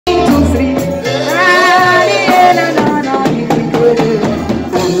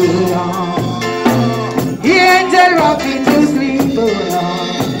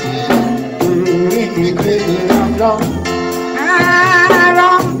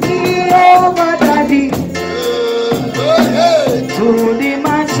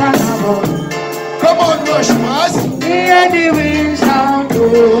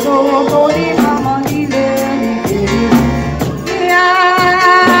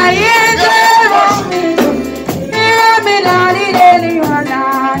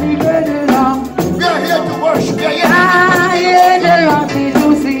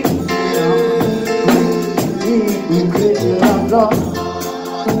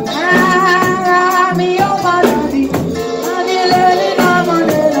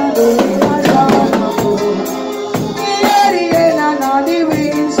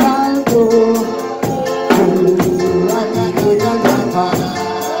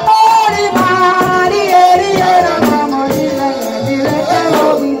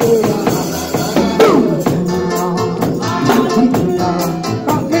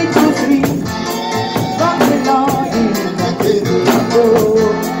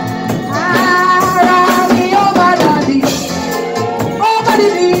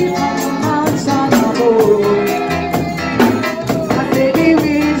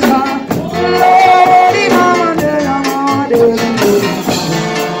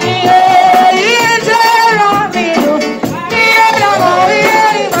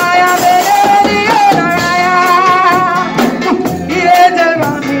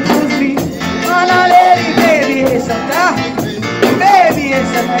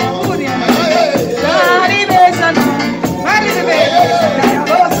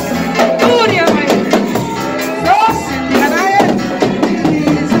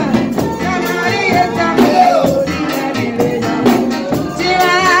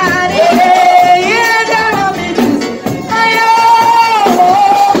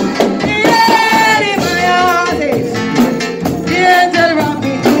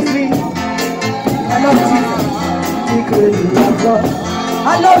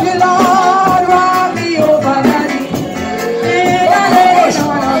I love you, Lord, rock me over, daddy.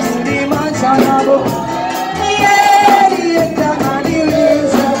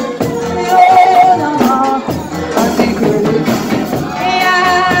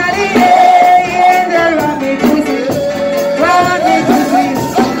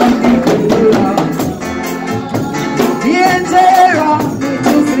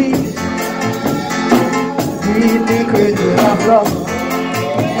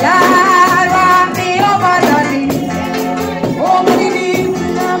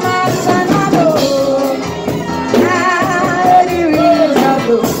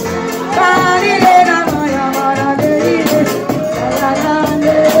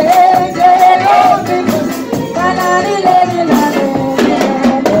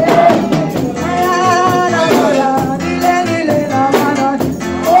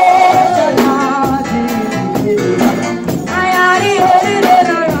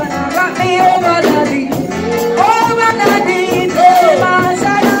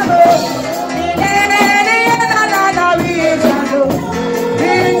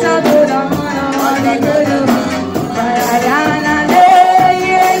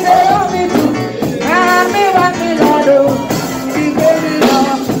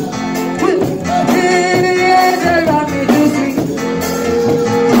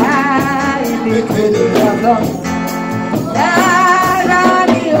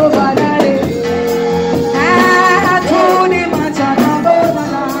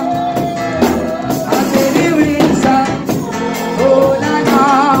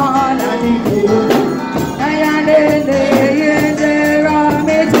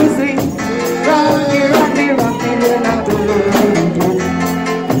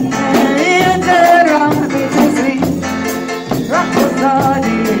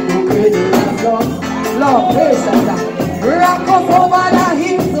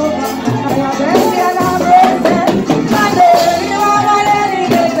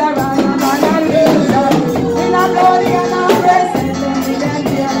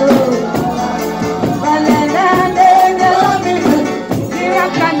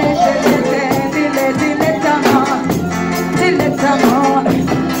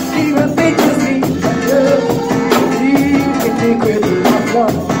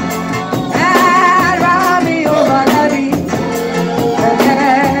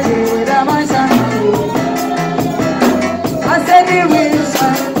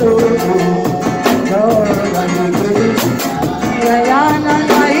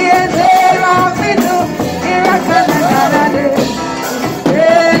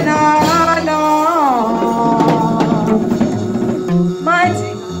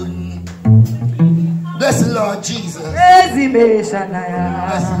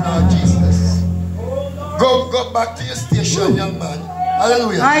 Lord Jesus. Go back to your station, young man.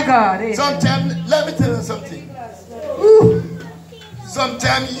 Hallelujah. My God. Sometimes, let me tell you something.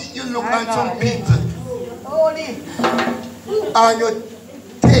 Sometimes you look at some people and you're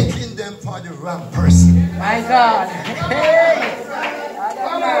taking them for the wrong person. My God. Hey.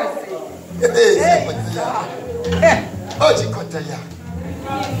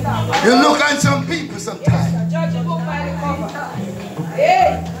 You look at some people sometimes. Judge a book by the cover.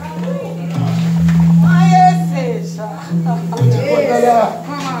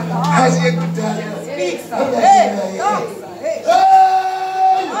 Come on. Has he a good time? Speak, sir. Hey, talk, sir. Hey.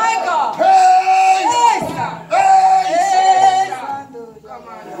 My God. Hey! Hey, sir. Hey! Come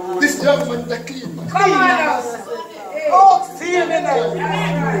on. This young man is clean, man. Come on. Oh, see him in there.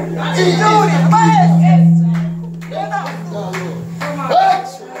 He's doing it. Come on. Come on.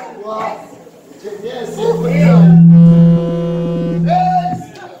 Wow. Yes, yes.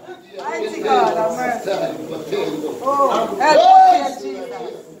 Mighty God, have mercy. Oh, help us, Jesus.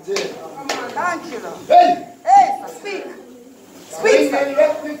 Thank you, Lord. Hey! Hey, speak. Speak, sir.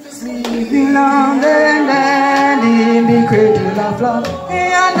 Sleeping long and in the cradle of love.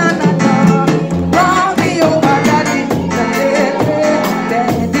 Yeah, na, na, na. Rock me over, daddy.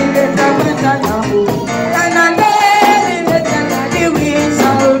 Daddy, let the winter now. And I let the wind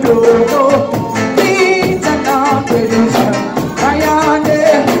shall blow. Please, and now, producer. I am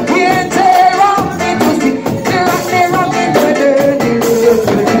there. Can't rock me to sleep. Rock me to the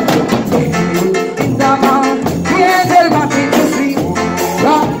in the mountain. Can't rock me to sleep.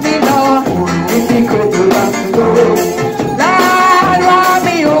 Rock me now. In the cradle of love. Lord, rock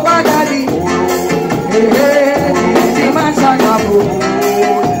me over, daddy. Hey, the man shall not go.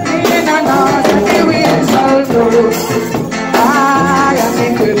 In and out, the wind shall blow. I am the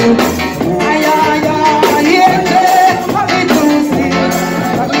cradle.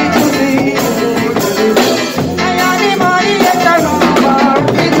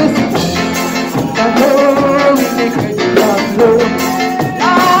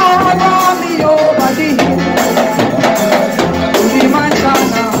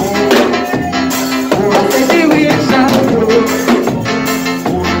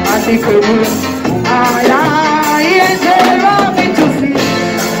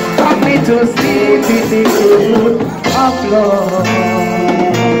 To sleep in the cradle of love.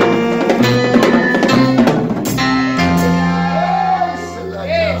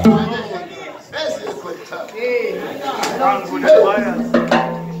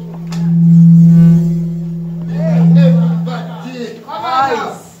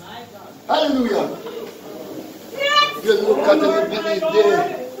 Hallelujah. You look at the beginning there.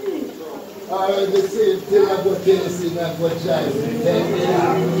 I the same thing I go dancing and go driving.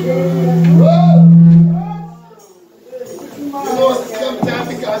 You know, sometimes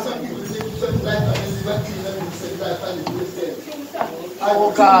because some people live some life and they live a clean and live life and live the same.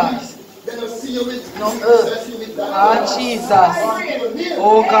 Oh God. They don't see you with no earth. Oh Jesus.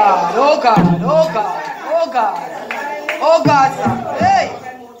 Oh God. Oh God. Oh God. Oh God. Oh God, sir. Hey.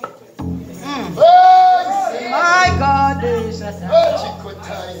 My God, Jesus.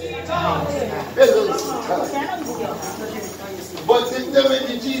 But if they went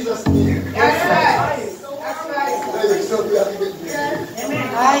in Jesus' name. That's right.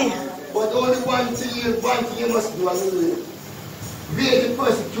 But only one thing you must do, hallelujah. Bear the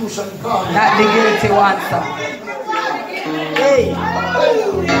persecution God. Not the guilty one, sir. Hey.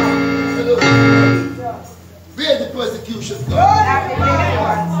 Bear the persecution God. Not the guilty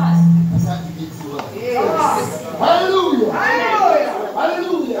one. Not the guilty one. Hallelujah.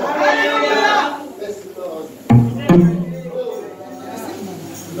 Hallelujah. Hallelujah. Bless the Lord.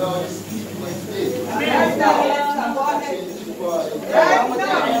 Lord, speak my faith.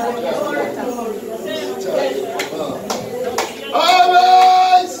 All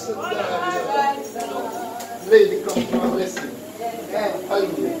right. Lady, come to our blessing.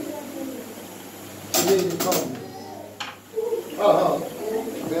 Hallelujah. Lady, come.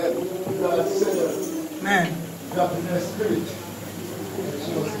 God said her. Man. God in her spirit.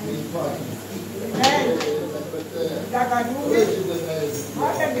 She was being part.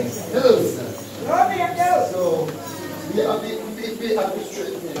 Hello, sir. So, we have to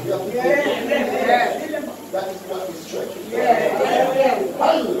straighten. We have to that is what is straighten.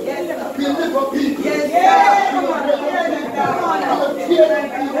 Hallelujah. We live for people.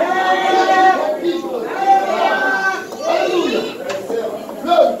 Hallelujah. Glory to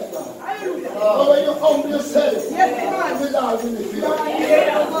God. But when you humble yourself, the Lord will lift you up.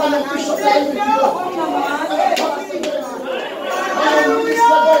 And the bishop will lift you up. And the pastor will lift you up. And the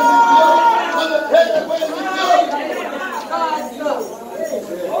minister will lift you up. And the president will lift you up.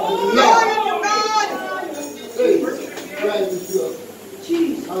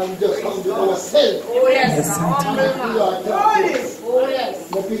 And just humble ourselves. Oh yes. Oh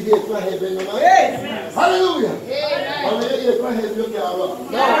yes. Let me get for heaven, man. Hallelujah. And when you hear from heaven, you can't run.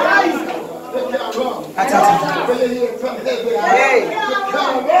 You can't run. When you hear from heaven, you can't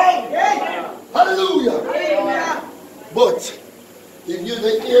run. Hallelujah. But if you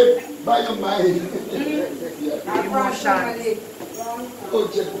don't hear by your mind, Emotion. oh,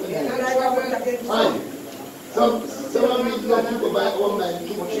 gentlemen. Some of me do not think about our mind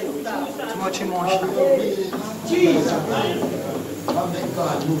too much. Too much emotion. Jesus. Amen.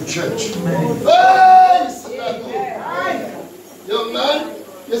 God, move church. Amen. Hey! Young man,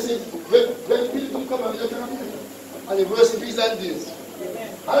 you see, when people come and look at me, and the verse is and this.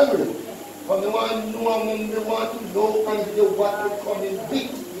 Hallelujah. From the one who know among the one to know and the what will come in big.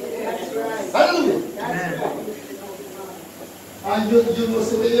 Hallelujah. Amen. And you know,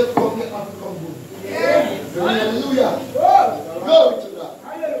 so when you come, you have to come good. Hallelujah. Glory to God.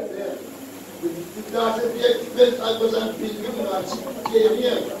 Hallelujah. The daughter when I was on pilgrim and she came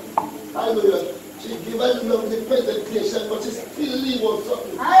here. Hallelujah. She gave us love the presentation, but she still leave on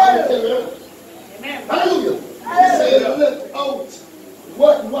something. Hallelujah. Hallelujah. She said, let out.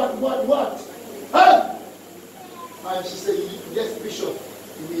 What? Huh? And she said, yes, Bishop,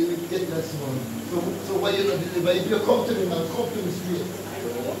 we will get that one. So why you not deliver? If you come to me, man, come to me straight.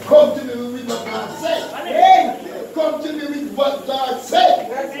 Come to me with what God said. Come to me with what God said.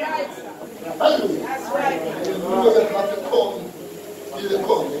 That's right. Hallelujah. That's right. You know you have to come. You will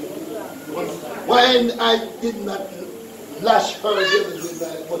come. When I did not lash her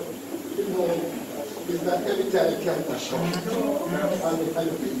yesterday, but you know, it's not every time you can lash her.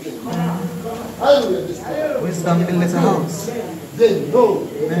 Hallelujah. This time. Wisdom builds a house. They know.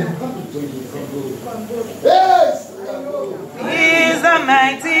 Yes. He is the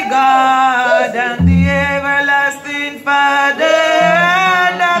mighty God and the everlasting Father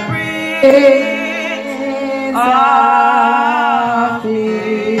and the Prince of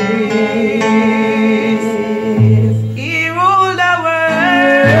Peace. He ruled the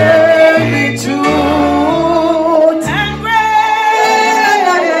world with truth and grace.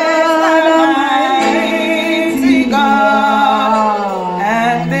 The mighty God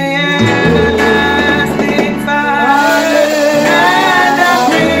and the everlasting Father and the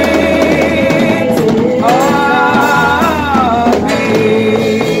Prince of Peace.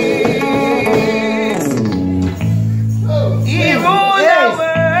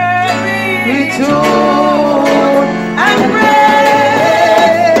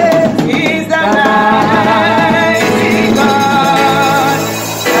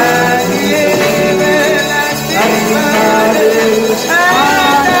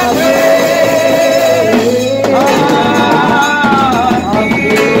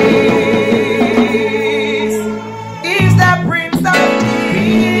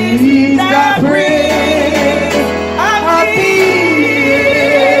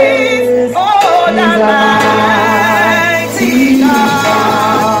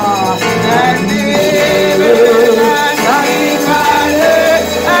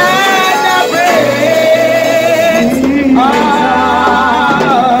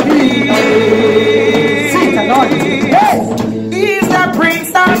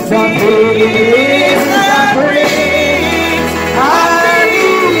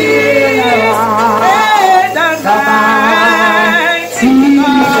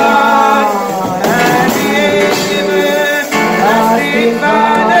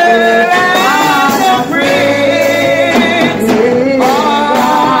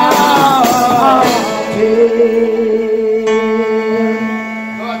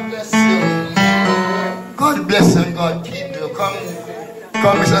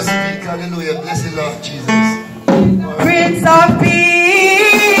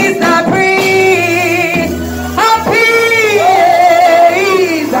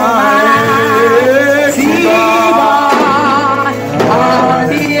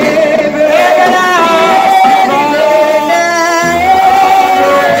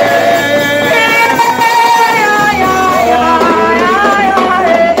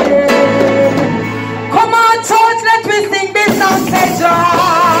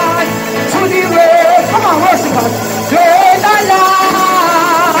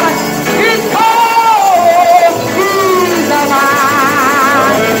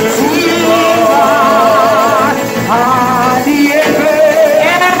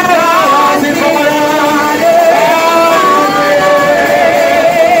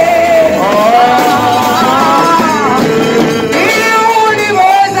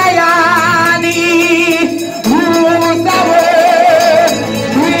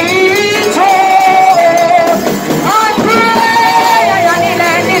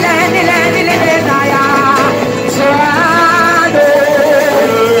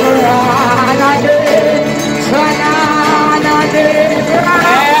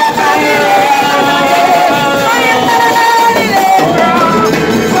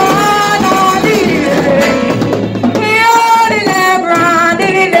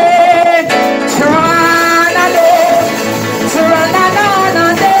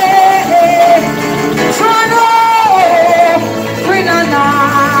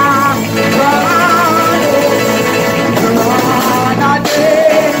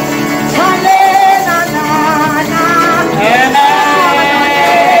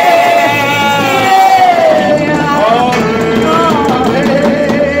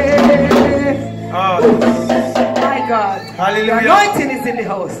 The anointing is in the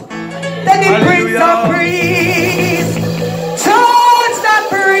house. Then he brings the priest. Touch the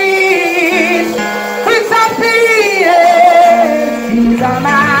priest. Prince of Peace. He's a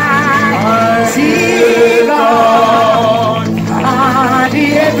mighty God. And he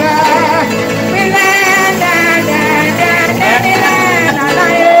ever will land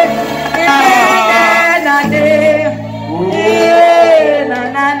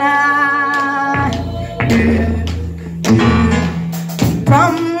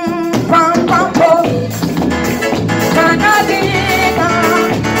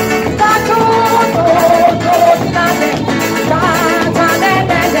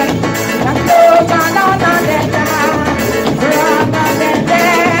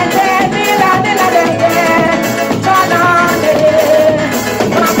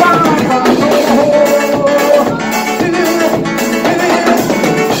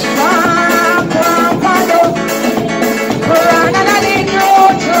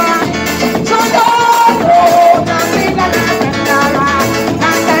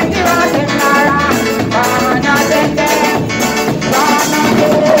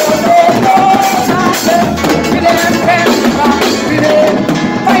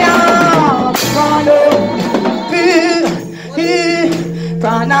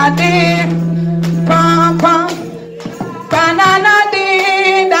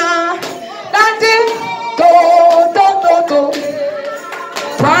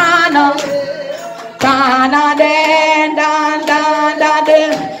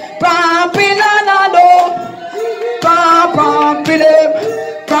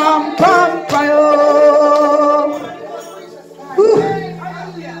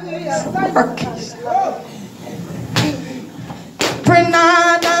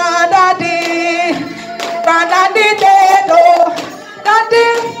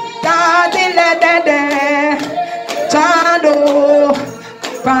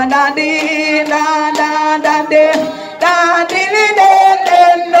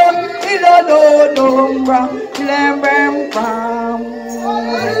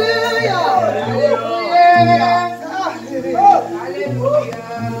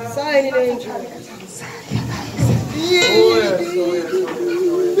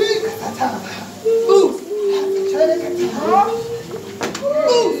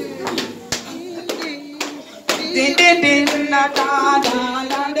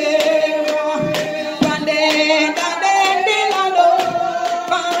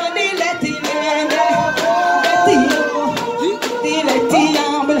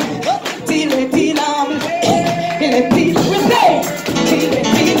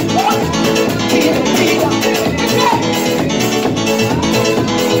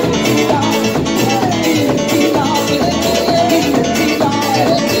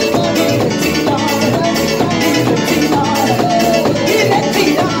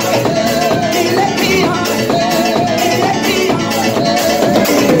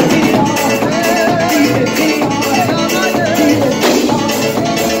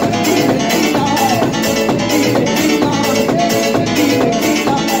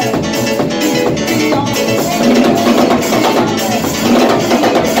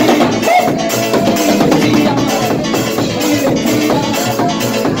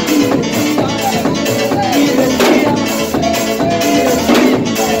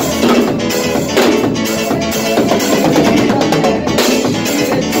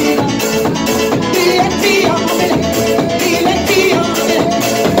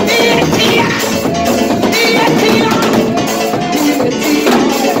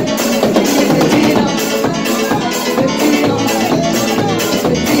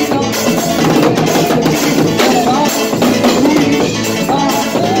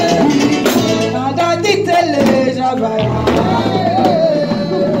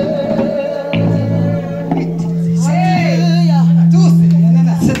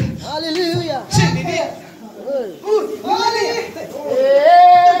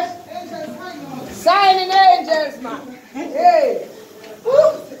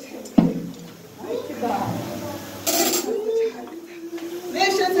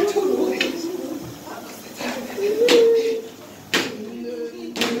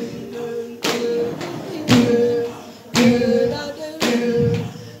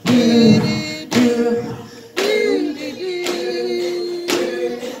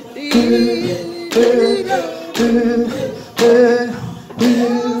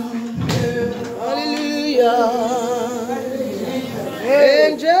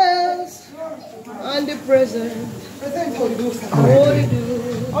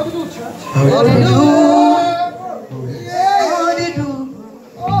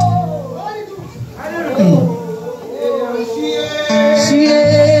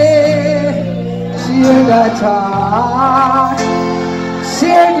joy,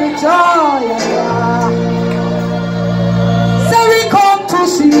 share the joy of God. So we come to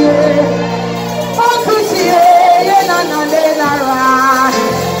see it, come to see it, yeah, na na na na,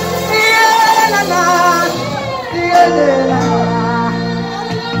 yeah, na na, yeah, na na.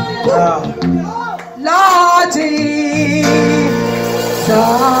 Lord Jesus,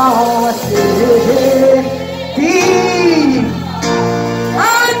 Thee,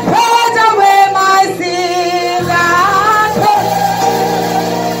 and put away my sins and put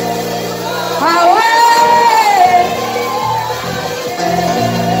away.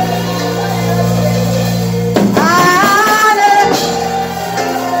 And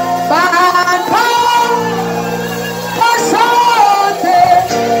bad power,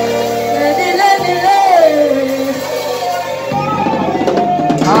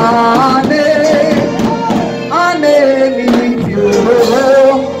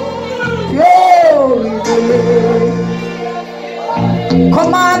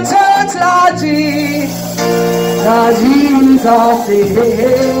 come on, church, Lord Jesus,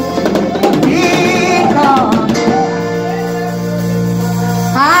 He come.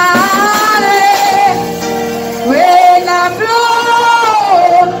 When I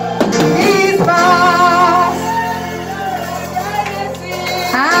blow, He's fast.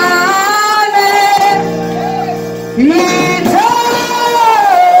 He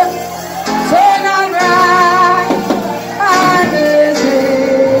turn around.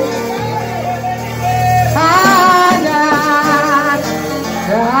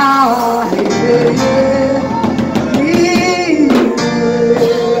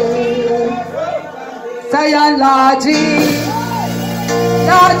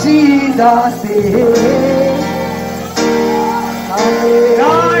 Lord Jesus,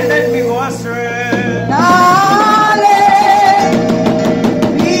 God, let me go astray.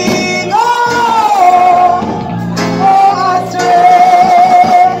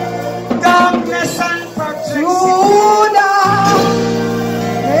 Darkness and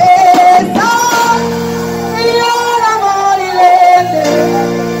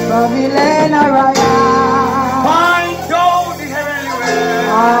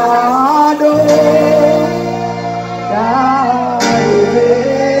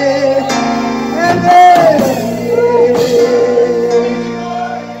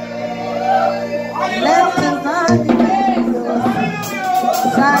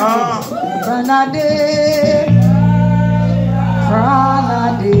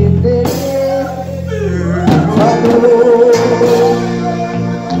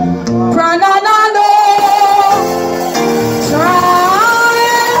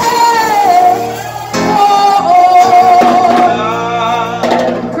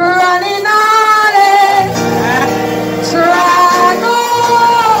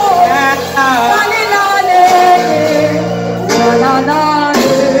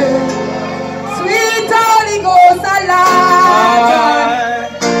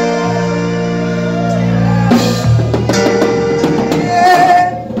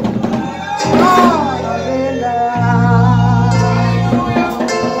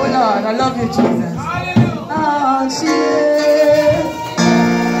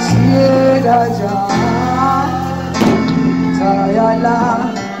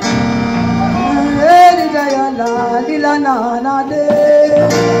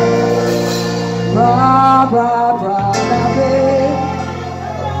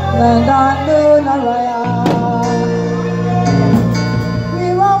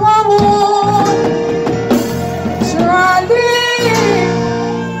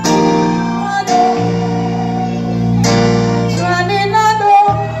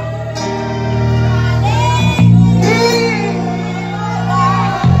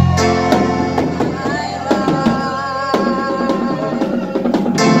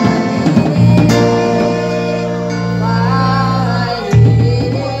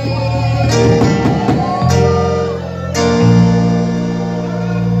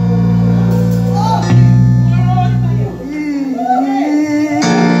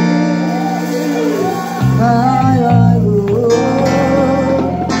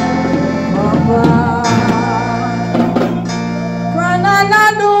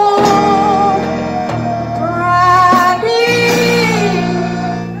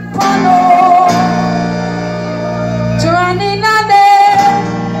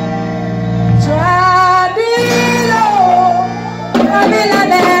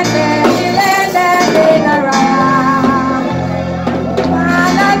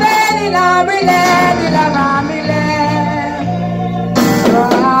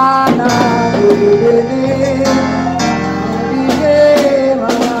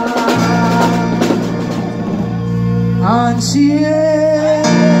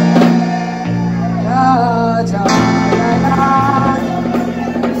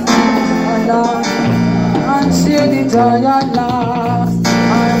joy at last.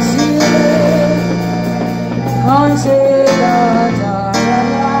 I'm seeing, I'm seeing the joy at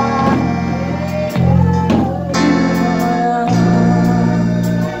last.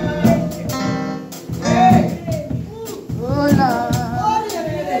 Oh Lord.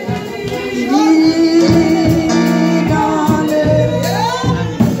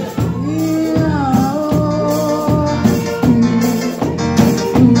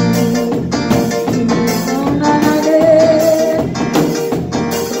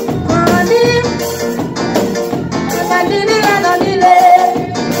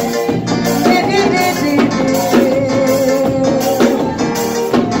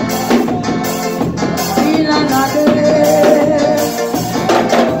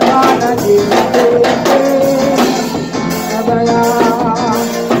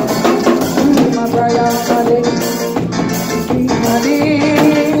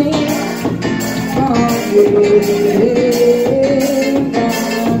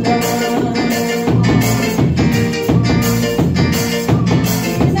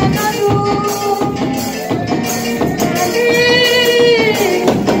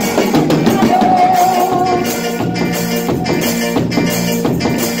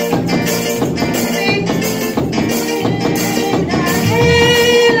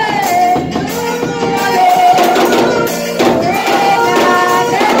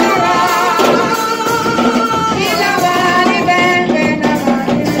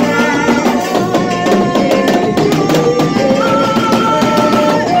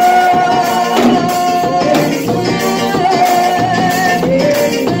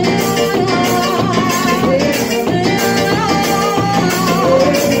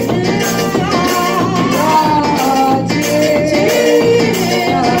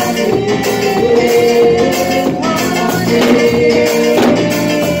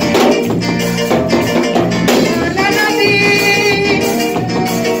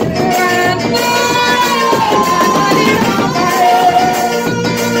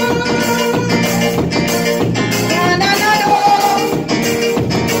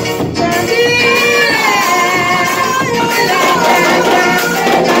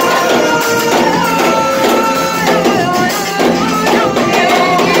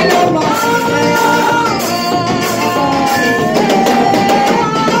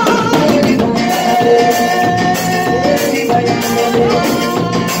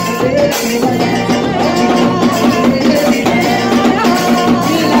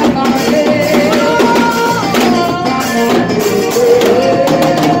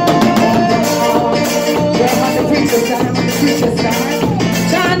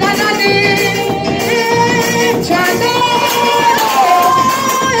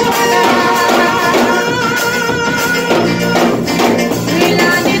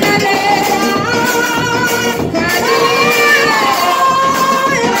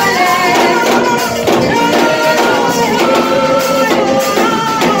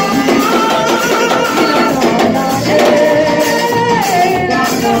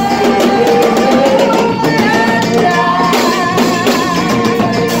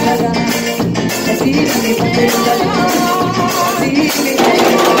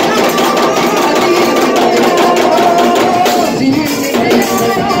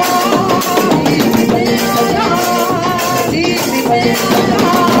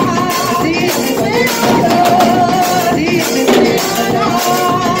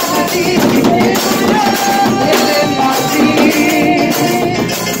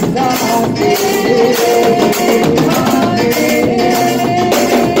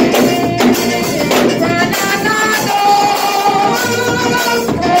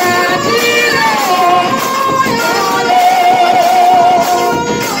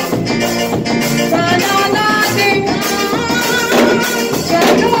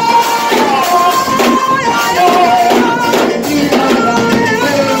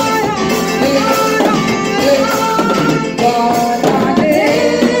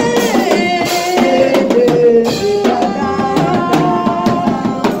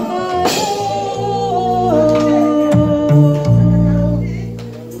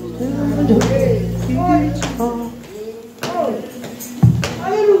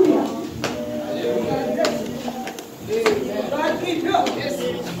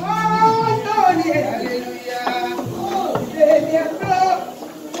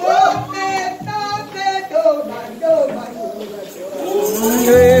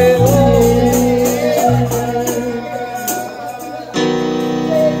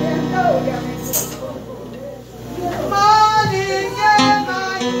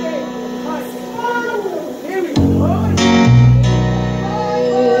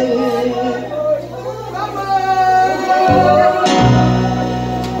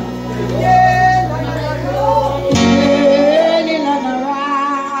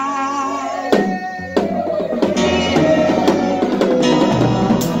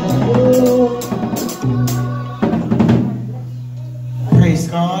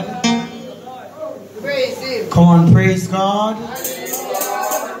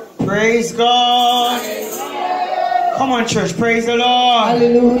 Praise God. Come on, church. Praise the Lord.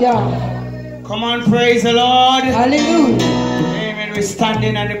 Hallelujah. Come on, praise the Lord. Hallelujah. Amen. We're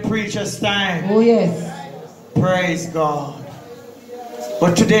standing at the preacher's time. Oh, yes. Praise God.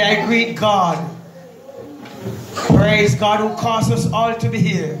 But today I greet God. Praise God who caused us all to be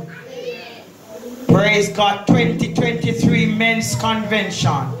here. Praise God. 2023 Men's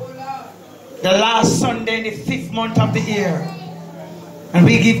Convention. The last Sunday in the 5th month of the year. And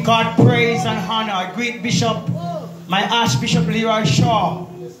we give God praise and honor. I greet Bishop, my Archbishop Leroy Shaw.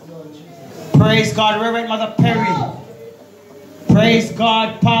 Praise God, Reverend Mother Perry. Praise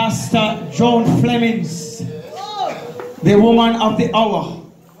God, Pastor Joan Fleming'S, the woman of the hour.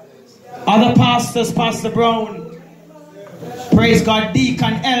 Other pastors, Pastor Brown. Praise God,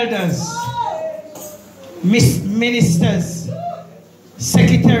 deacon elders, ministers,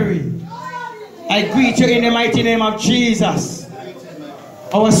 secretary. I greet you in the mighty name of Jesus,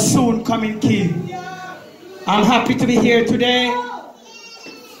 our soon coming King. I'm happy to be here today,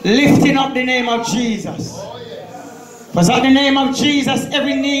 lifting up the name of Jesus. Because at the name of Jesus,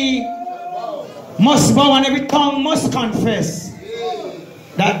 every knee must bow and every tongue must confess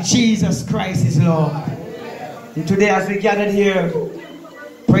that Jesus Christ is Lord. And today as we gathered here,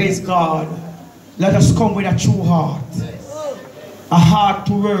 praise God, let us come with a true heart. A heart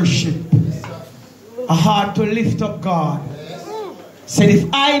to worship. A heart to lift up God. Said, if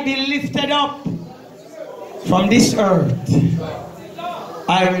I be lifted up from this earth,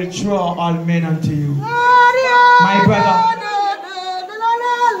 I will draw all men unto you. My brother.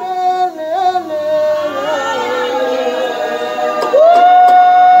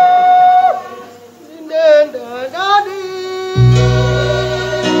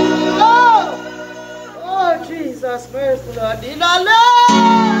 Oh, Jesus, mercy, Lord. In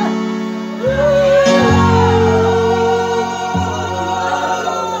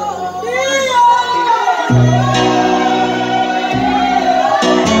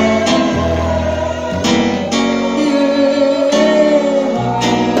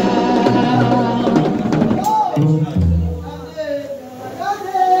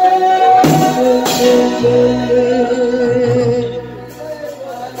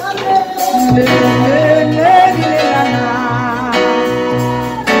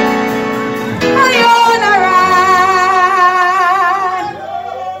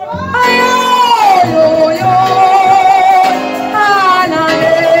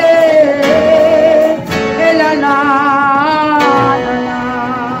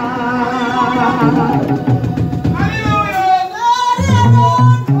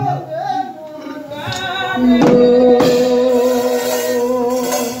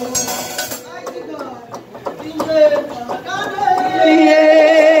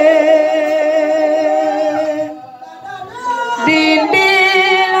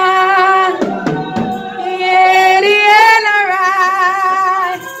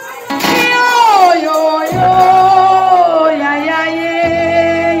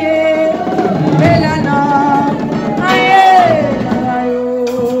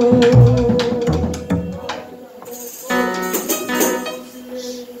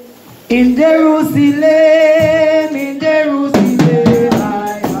Jerusalem, I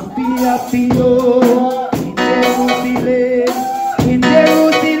happy, oh. In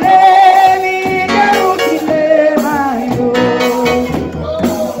Jerusalem, I oh.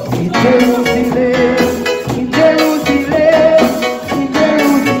 In Jerusalem,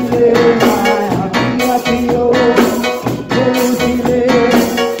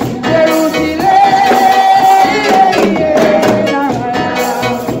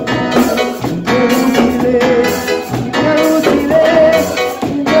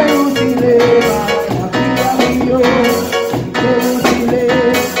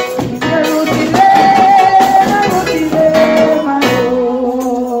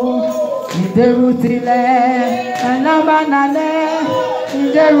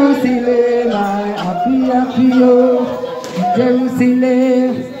 I happy, oh. Jerusalem, I happy, oh.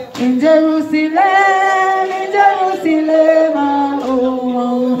 In Jerusalem, oh.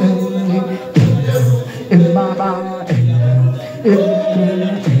 In Mama, in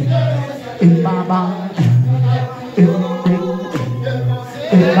Mama,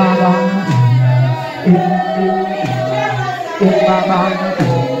 in Mama,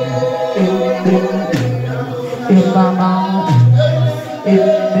 in Mama,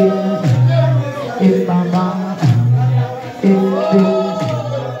 in Mama.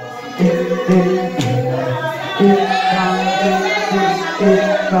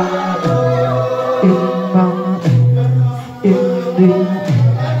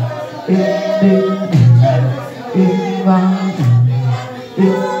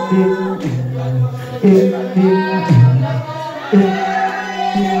 In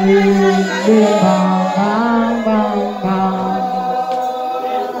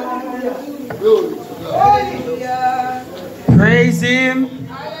Praise him.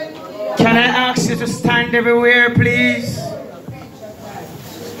 Can I ask you to stand everywhere, please?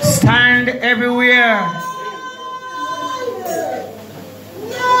 Stand everywhere.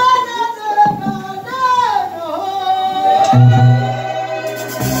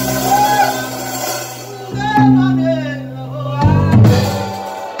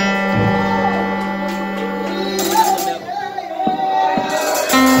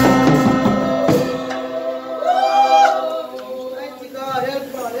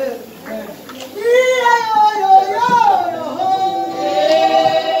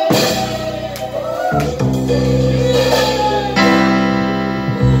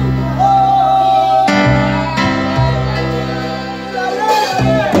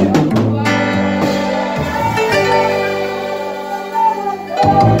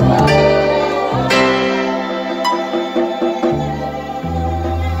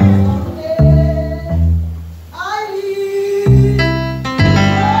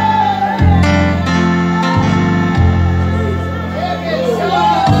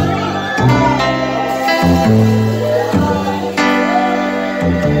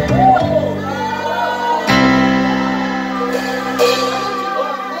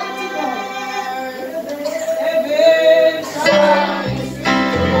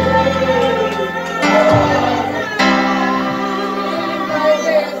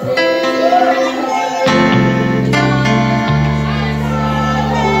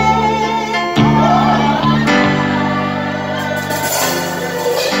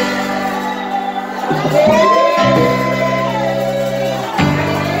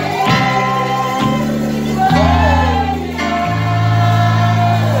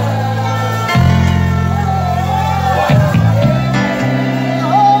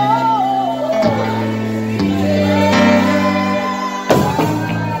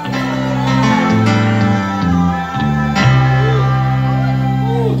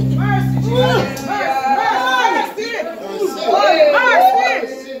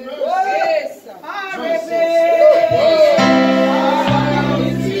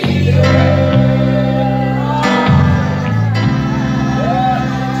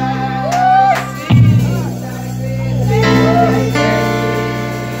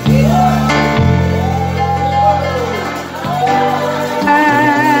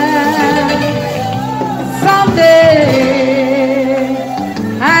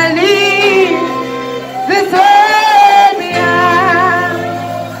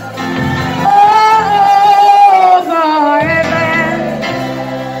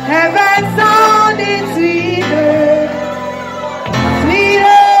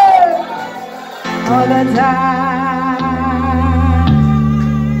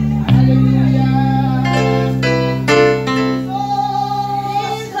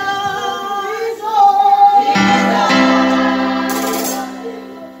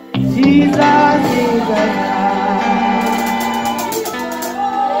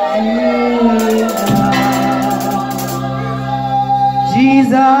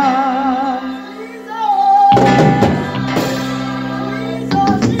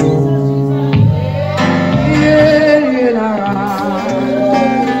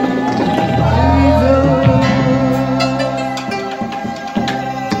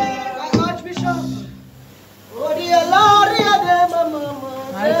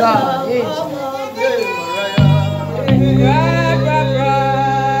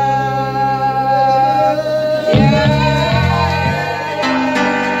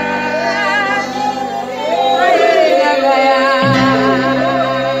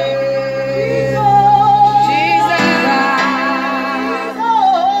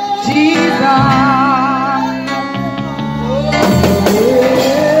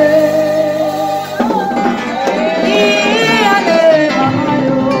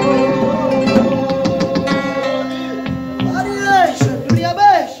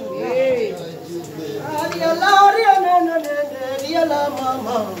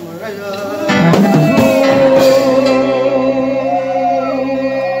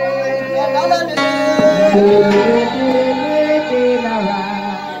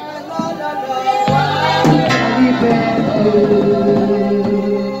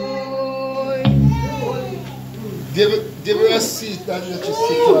 Give her a seat and let you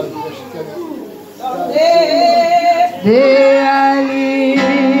sit on it. There I live,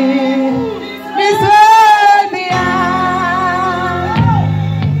 Miss World beyond.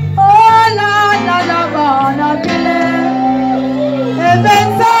 Oh, Lord, Lord, I'm gonna be left.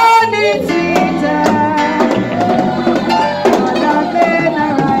 Heaven's on the Twitter.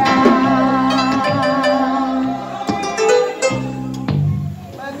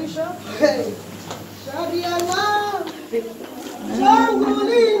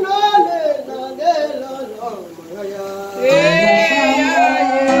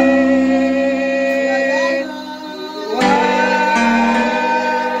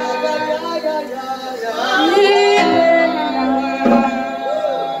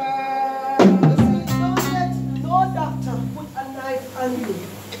 on you.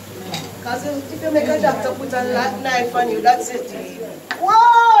 Because if you make a doctor put a knife on you, that's it.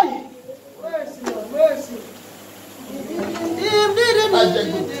 Why? Mercy, Lord, mercy. Mercy,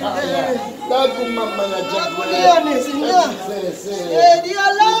 mercy,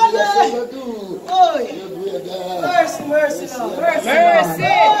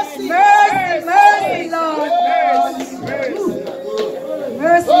 Lord. Mercy, Lord.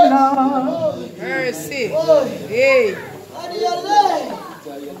 Mercy, Lord. Mercy. Hey.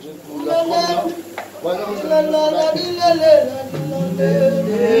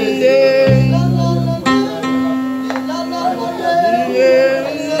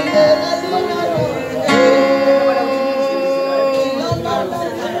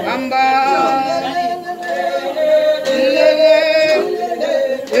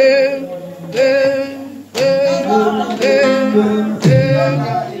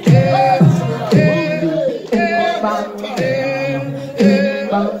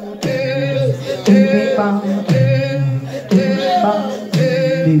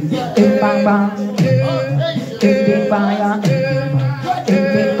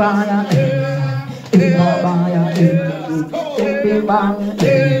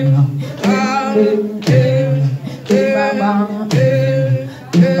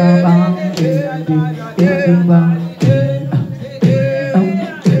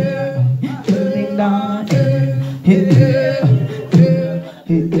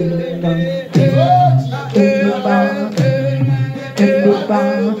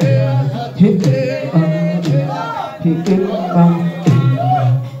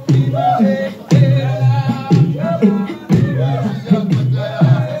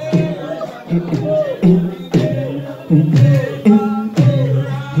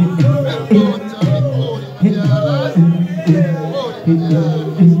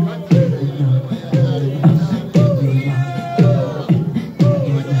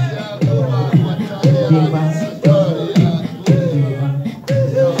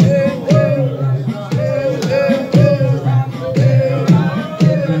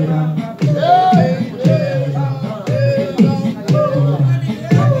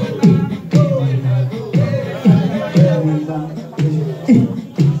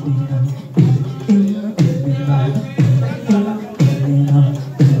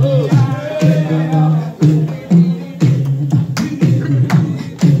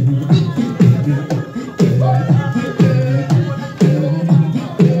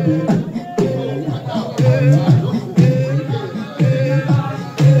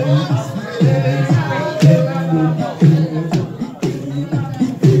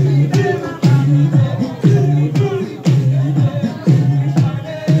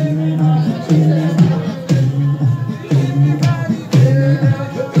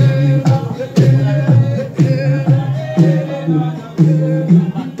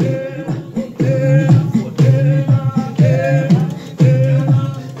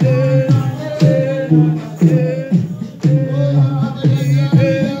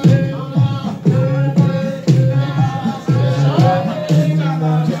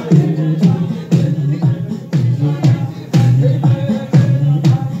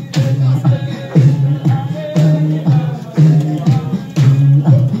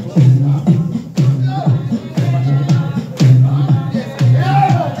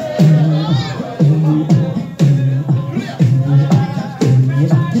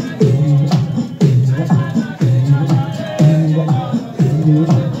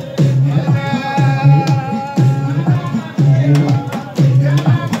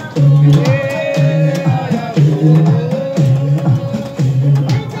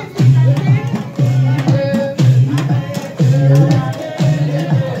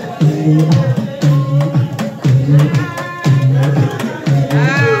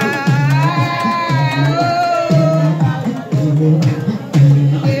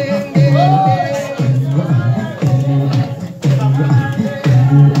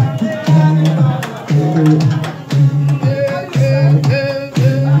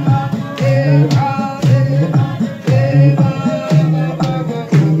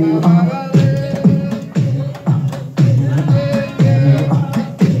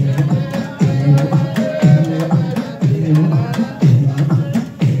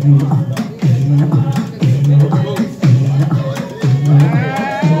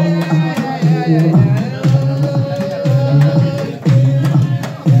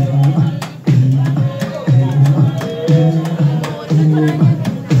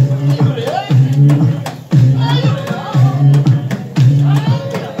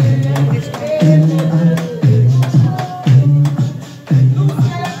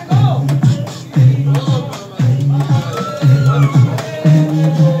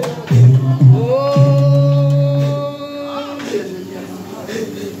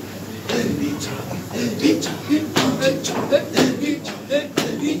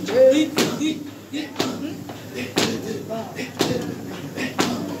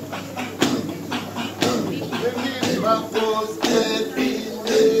 was heavy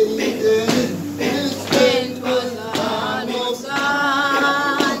laden. His strength was almost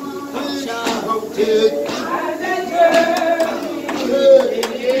gone. Shouted,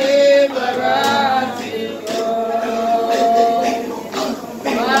 deliverance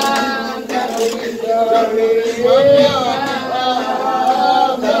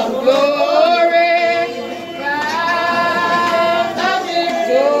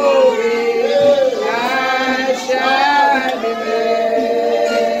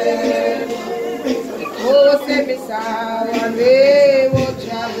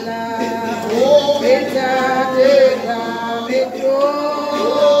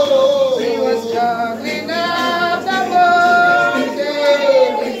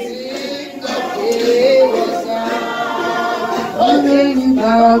in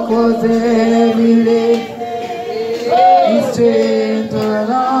was heavy laden, his strength was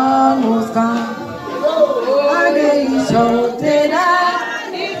almost gone. And he shouted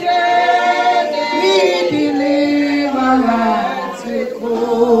out, he deliverance with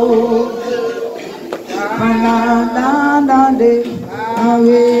hope. And a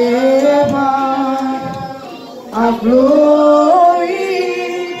river of glory,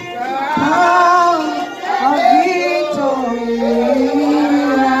 of victory.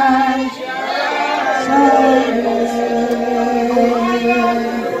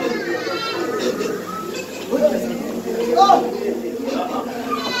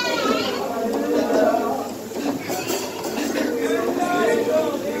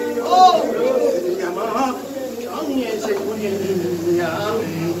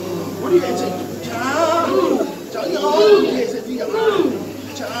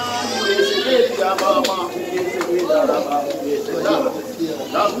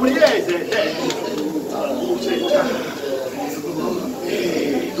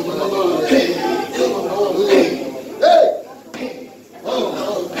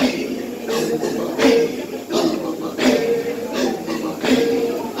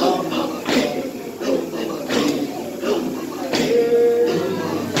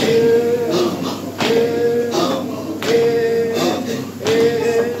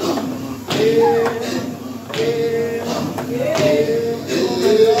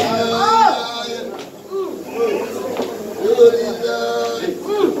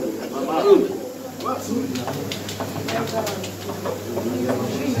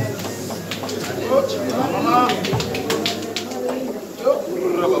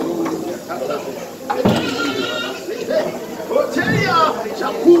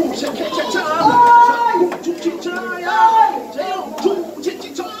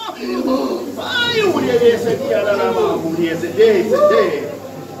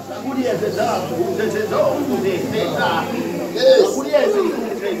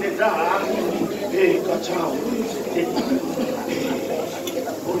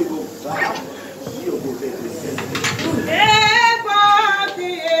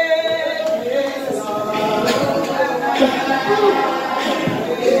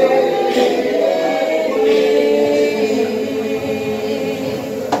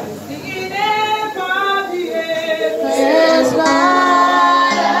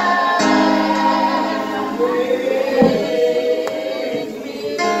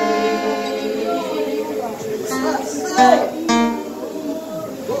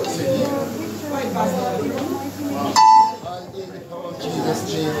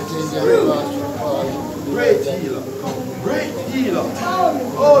 Great healer. Great healer.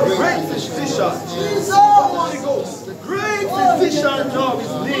 Oh, the great physician. Holy Ghost. The great physician job is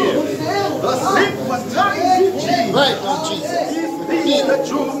near. The sympathizing Jesus. Right now, Jesus. He's the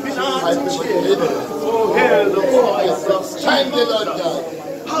truth in our chair. Oh, hear the voice of Time the Lord God.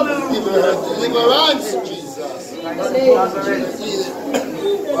 Hallelujah. Deliverance, Jesus.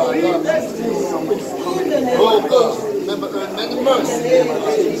 Oh God, remember earn many mercy.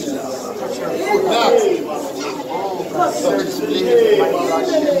 Back. Such is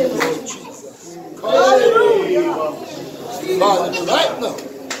Father, right now.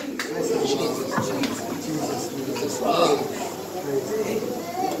 Jesus.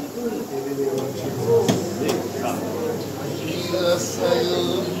 Jesus, I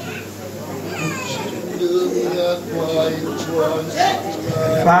love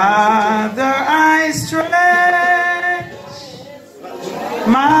Father, I stretch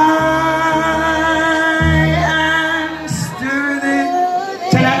my hands to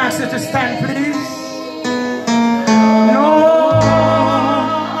thee. Can I ask you to stand, please? No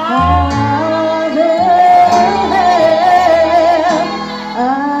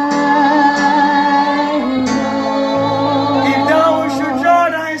if thou should draw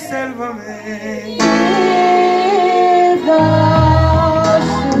thyself away,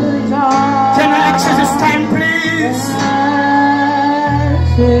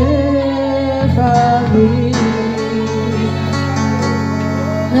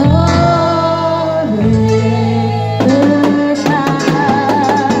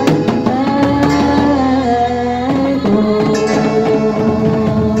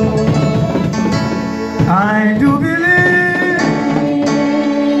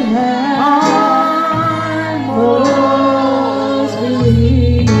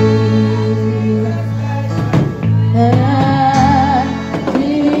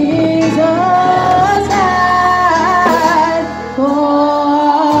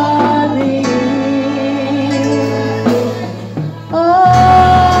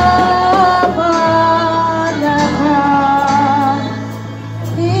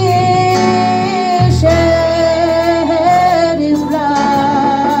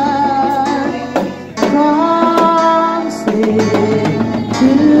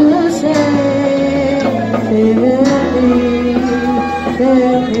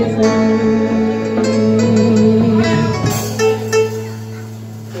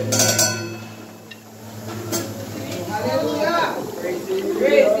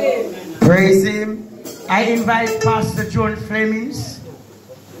 Praise him. I invite Pastor John Fleming'S,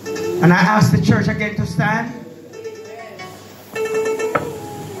 and I ask the church again to stand.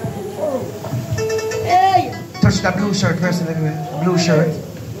 Touch the blue shirt, person. Blue shirt.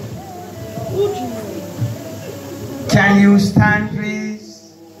 Can you stand,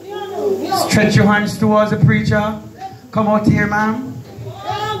 please? Stretch your hands towards the preacher. Come out here, ma'am.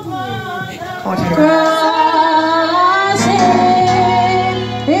 Come out here.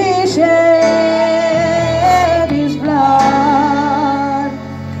 He shed his blood,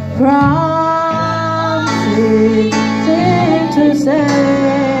 promising to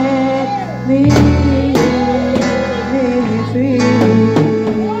set me free.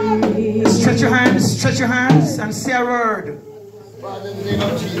 Stretch your hands and say a word. Father, in the name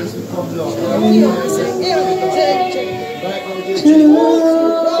of Jesus, we come, Lord. To lean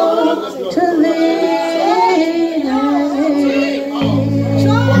on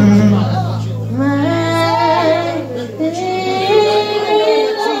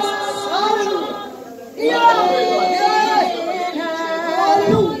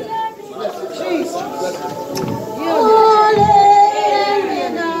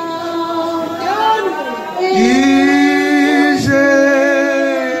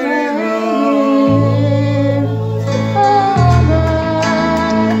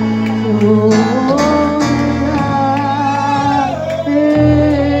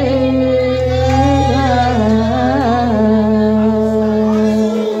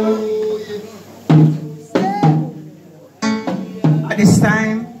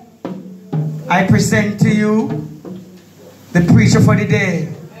present to you the preacher for the day.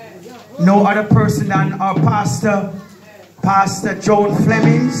 No other person than our pastor, Pastor John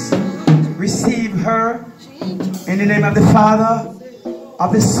Fleming'S. Receive her in the name of the Father,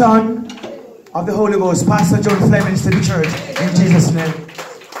 of the Son, of the Holy Ghost. Pastor John Fleming'S to the church in Jesus' name.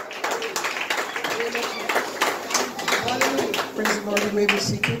 Praise the Lord. You may be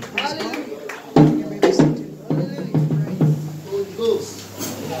seated. Praise God. You may be seated.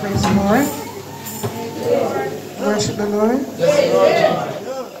 Praise the Lord. Worship the Lord.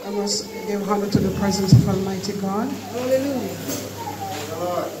 I must give honor to the presence of Almighty God. Hallelujah.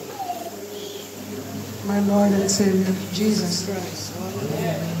 My Lord and Savior, Jesus Christ.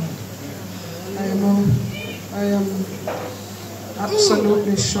 I am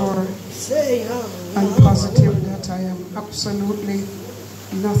absolutely sure and positive that I am absolutely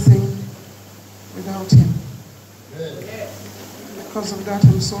nothing without Him. Because of that,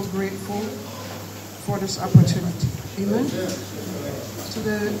 I'm so grateful for this opportunity. Amen.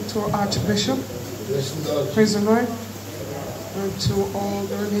 To our Archbishop, praise the Lord, and to all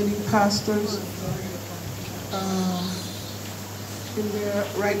the remaining pastors in their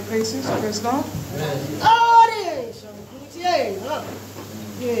right places, praise God.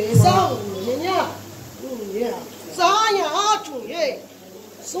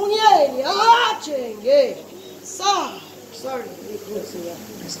 Sorry.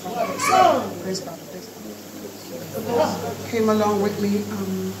 Praise God. Came along with me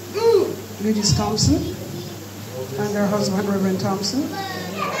Ladies Thompson and her husband Reverend Thompson,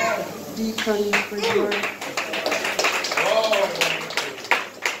 Deacon, praise the Lord,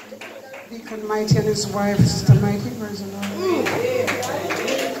 Deacon Mighty and his wife Sister Mighty, praise the Lord.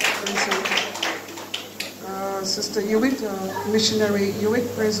 Sister Hewitt, Missionary Hewitt,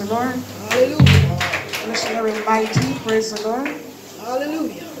 praise the Lord. Hallelujah. Missionary Mighty, praise the Lord.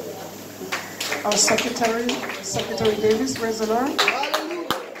 Hallelujah. Our Secretary Davis, praise the Lord. Hallelujah.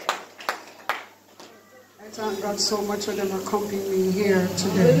 I thank God so much for them accompanying me here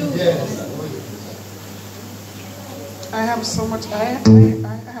today. Yes. I have so much. I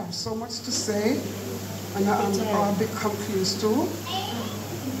have so much to say, and I'm a bit confused too,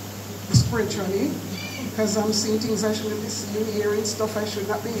 spiritually, because I'm seeing things I shouldn't be seeing, hearing stuff I should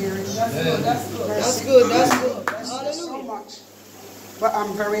not be hearing. That's good. That's good. That's good. That's good. Hallelujah. So much, but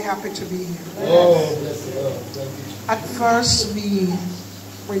I'm very happy to be here. Oh, yes, Lord. Thank you. At first,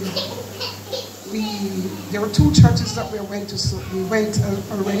 there were 2 churches that we went to. So we went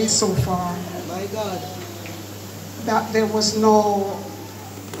already so far. My God. That there was no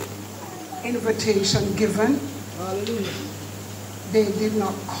invitation given. Hallelujah. They did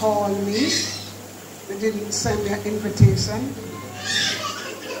not call me. They didn't send me an invitation.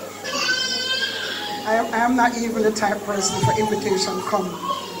 I am not even the type person for invitation come.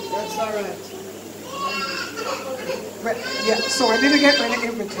 That's all right. But yeah, so I didn't get any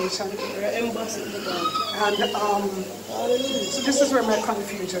invitation. You're an ambassador to God. And Hallelujah. so this is where my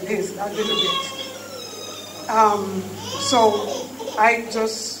confusion is a little bit. So I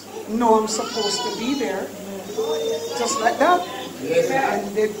just know I'm supposed to be there, just like that.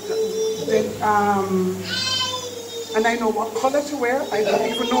 And I know what color to wear. I don't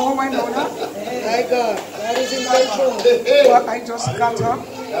even know how I know that. My God, that is in control. But I just got up.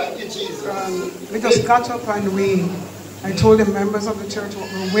 We just got up and I told the members of the church what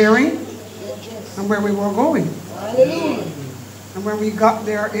we were wearing and where we were going. Hallelujah. And when we got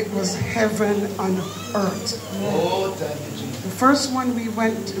there, it was heaven on earth. Oh, thank you, Jesus. The first one we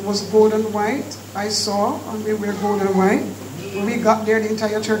went, it was gold and white. I saw, and we were gold and white. When we got there, the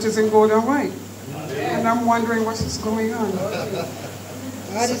entire church is in gold and white. And I'm wondering what is going on. The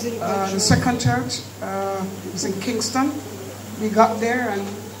second church, it was in Kingston. We got there, and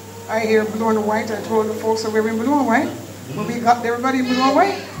I hear blue and white. I told the folks that we were in blue and white. When we got there, everybody in blue and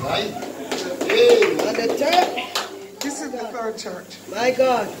white. Right. And the third? This is the third church. My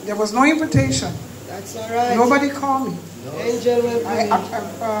God. There was no invitation. That's all right. Nobody called me. Angel will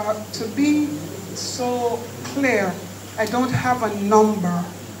to be so clear, I don't have a number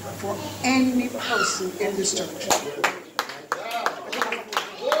for any person in this church.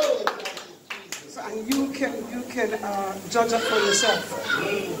 So, and you can judge it for yourself.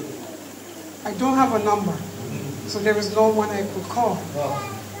 I don't have a number, so there is no one I could call.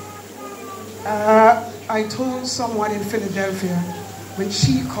 I told someone in Philadelphia when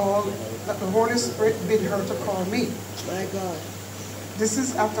she called that the Holy Spirit bid her to call me. My God. This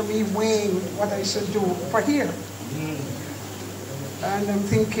is after me weighing what I should do for here. And I'm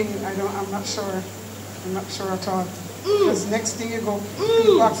thinking, I'm not sure at all. Because next thing you go,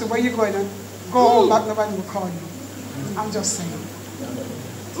 people ask you, where you going? And go home, but nobody will call you. I'm just saying.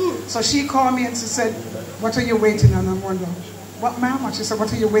 So she called me and she said, what are you waiting on? I'm wondering, what, ma'am? She said,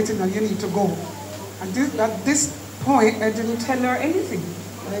 what are you waiting on? You need to go. And at this point, I didn't tell her anything.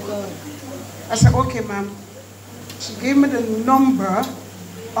 My God. I said, okay, ma'am. She gave me the number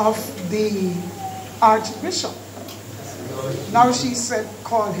of the Archbishop. Now she said,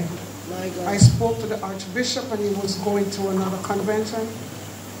 call him. My God. I spoke to the Archbishop and he was going to another convention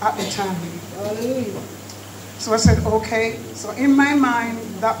at the time. Hallelujah. So I said, okay. So in my mind,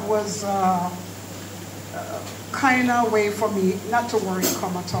 that was kind of a way for me not to worry,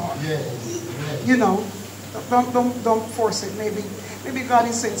 come at all. Yes. You know, don't force it. Maybe God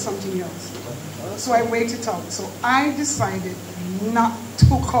is saying something else. So I waited out. So I decided not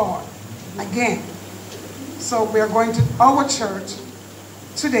to call again. So we are going to our church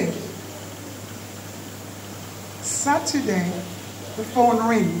today. Saturday, the phone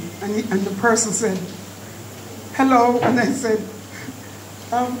rang and the person said, hello, and I said,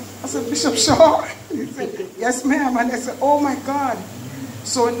 Bishop Shaw. He said, yes, ma'am. And I said, oh my God.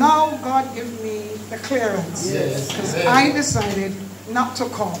 So now God gave me the clearance. Because I decided not to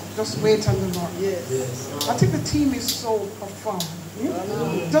call, just wait on the Lord. Yes. I think the team is so profound.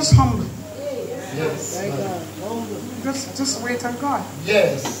 Just humble. Yes. Just wait on God.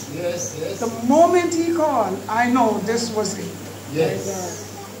 Yes. The moment he called, I know this was it. Yes.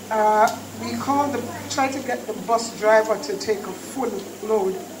 We tried to get the bus driver to take a full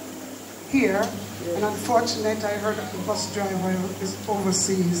load here, and unfortunately I heard that the bus driver is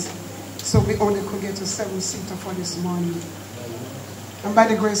overseas, so we only could get a 7-seater for this morning. And by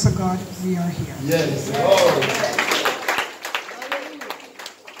the grace of God, we are here. Yes.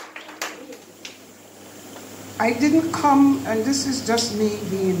 I didn't come, and this is just me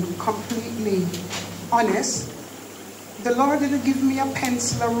being completely honest. The Lord didn't give me a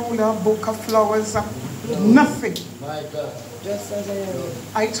pencil, a ruler, a book of flowers, nothing. My God. Just as I am.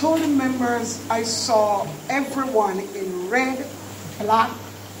 I told the members I saw everyone in red, black,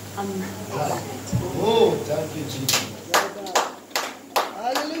 and white. Oh, thank you, Jesus.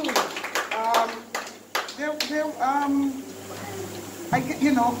 Hallelujah. I get,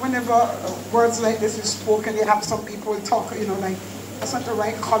 whenever words like this is spoken, you have some people talk, like, that's not the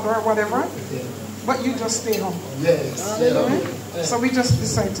right color or whatever. Yeah. But you just stay home. Yes. Right? So we just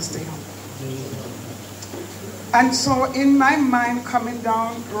decide to stay home. And so in my mind, coming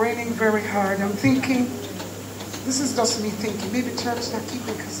down, raining very hard, I'm thinking, this is just me thinking, maybe church not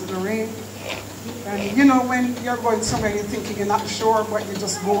keeping because of the rain. And when you're going somewhere, you're thinking you're not sure, but you're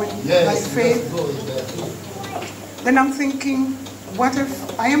just going by faith. Then I'm thinking, what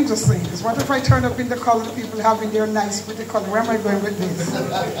if, I am just saying this, what if I turn up in the color people have in their nice pretty color? Where am I going with this?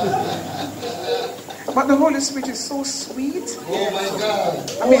 But the Holy Spirit is so sweet. Oh my God.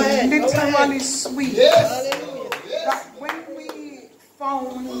 I mean, literally sweet. Yes. That when we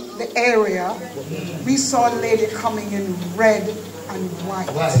found the area, we saw a lady coming in red and white.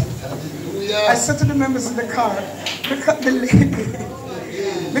 I said to the members in the car, look at the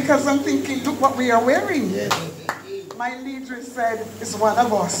lady. Because I'm thinking, look what we are wearing. My leader said, it's one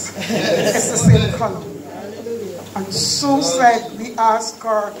of us. It's the same color. And so said, we asked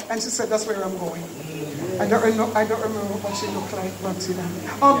her, and she said, that's where I'm going. I don't remember what she looked like, but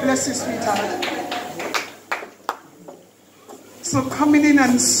oh, bless you, sweetheart. So coming in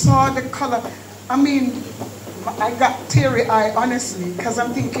and saw the color, I mean, I got teary-eyed, honestly, because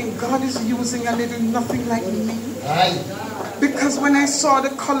I'm thinking, God is using a little nothing like me. Because when I saw the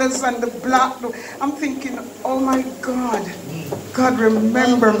colors and the black, I'm thinking, oh my God, God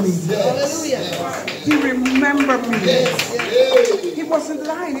remember me. He remembered me. He wasn't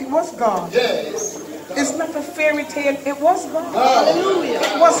lying, it was God. It's not a fairy tale, it was God.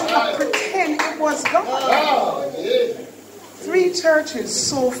 It wasn't a pretend, it was God. 3 churches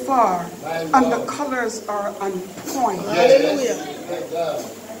so far, and the colors are on point.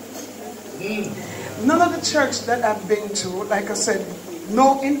 None of the church that I've been to, like I said,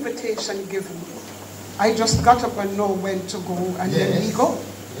 no invitation given. I just got up and know when to go, and then we go.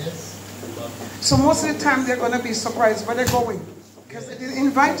 So most of the time they're going to be surprised where they're going, because they didn't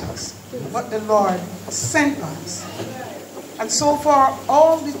invite us, but the Lord sent us. And so far,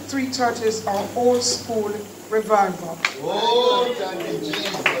 all the 3 churches are old school revival. Oh, thank you,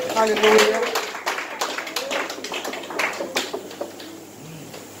 Jesus. Hallelujah.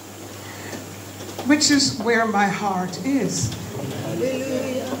 Which is where my heart is.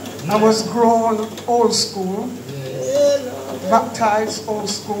 I was grown old school, baptized old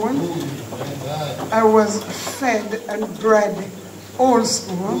school. I was fed and bred old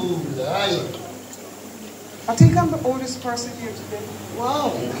school. I think I'm the oldest person here today.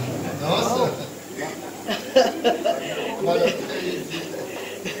 Wow. No,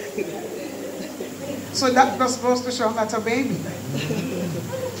 So that was supposed to show I'm not a baby.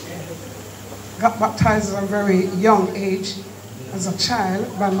 Got baptized at a very young age as a child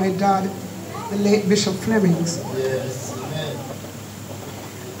by my dad, the late Bishop Fleming'S. Yes.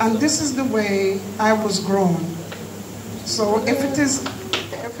 And this is the way I was grown. So if it is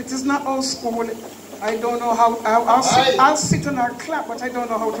not old school, I don't know how, I'll sit and I'll clap, but I don't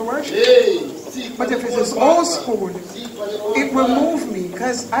know how to worship. But if it is old school, it will move me,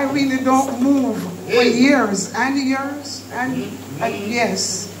 because I really don't move for years and years and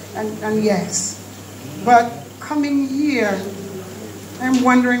yes and yes. But coming here, I'm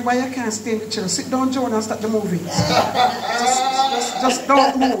wondering why I can't stay in the church. Sit down, Joan, and start the movie. Just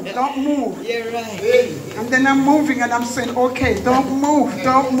don't move, don't move. You're right. And then I'm moving and I'm saying, okay, don't move,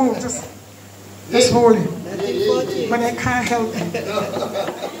 just hold it. But I can't help it.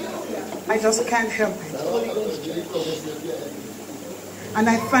 I just can't help it. And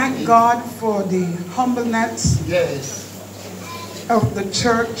I thank God for the humbleness of the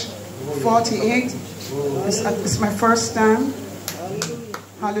church 48. It's my first time.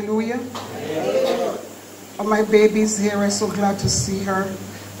 Hallelujah. Oh, my baby's here. I'm so glad to see her.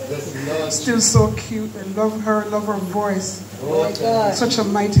 Still so cute. I love her voice. Oh my God. Such a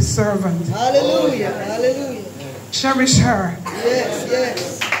mighty servant. Hallelujah. Hallelujah. Cherish her. Yes,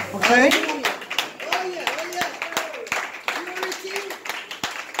 yes. Okay? Oh yeah, oh yeah. Purity.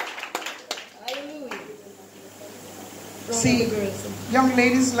 Hallelujah. See, young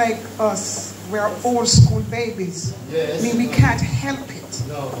ladies like us, we're old school babies. Yes. I mean, we can't help it,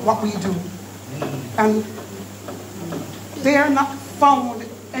 what we do. And they are not found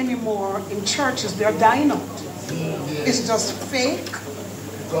anymore in churches. They're dying out. It's just fake,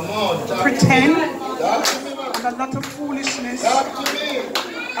 pretend, and a lot of foolishness.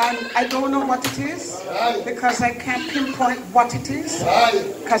 And I don't know what it is, because I can't pinpoint what it is,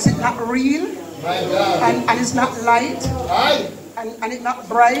 because it's not real, and it's not light, and it's not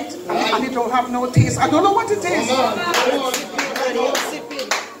bright, and it don't have no taste. I don't know what it is.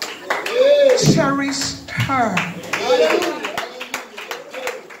 Cherish her. her.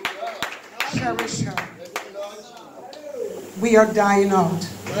 Cherish her. We are dying out.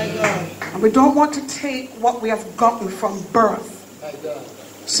 And we don't want to take what we have gotten from birth.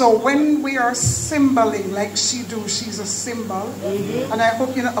 So when we are symboling like she do, she's a symbol. And I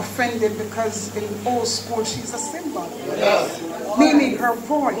hope you're not offended because in old school she's a symbol. Meaning her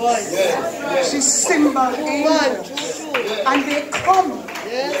voice. She's symbol angels. And they come.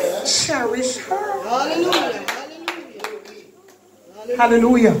 Cherish her. Hallelujah.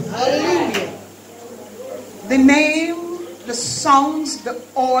 Hallelujah. Hallelujah. The name, the sounds, the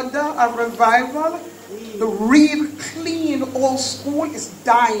order of revival, the real clean old school is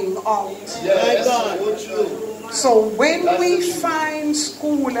dying out. So when we find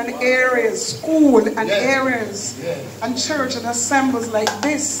school and areas and church and assemblies like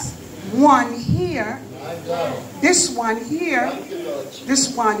this one here, this one here,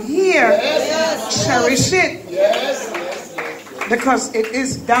 cherish it because it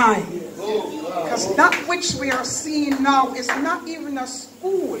is dying. Because that which we are seeing now is not even a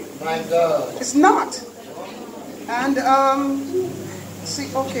school. It's not. And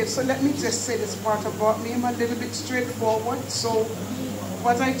see, okay, so let me just say this part about me. I'm a little bit straightforward. So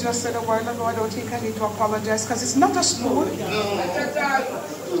what I just said a while ago, I don't think I need to apologize because it's not a school.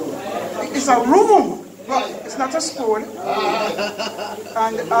 It's a room, but it's not a school. And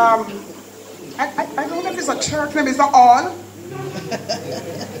I don't know if it's a church, maybe it's a hall.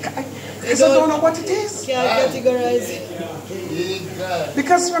 I don't know what it is. Can't categorize it.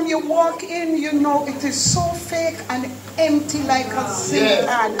 Because when you walk in, you know it is so fake and empty like a zinc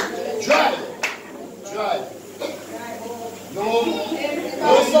can. Try.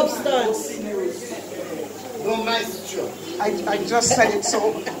 No substance. No maestro. I just said it,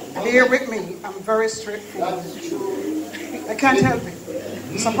 so bear with me. I'm very straightforward. I can't help it.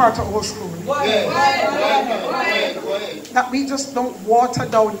 It's a part of old school. That we just don't water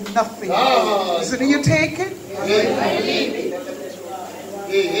down nothing. So do you take it?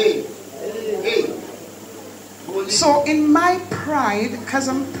 So in my pride, because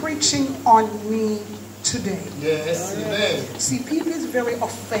I'm preaching on me today. See, people is very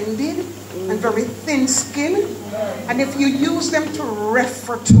offended and very thin-skinned. And if you use them to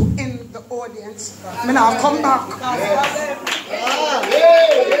refer to in the audience, I mean, I'll come back.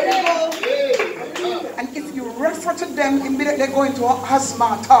 And if you refer to them, immediately go into a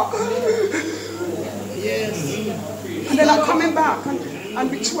asthma talk. And then I'm coming back and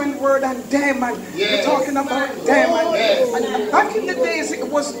between word and them and we're talking about them. And back in the days, it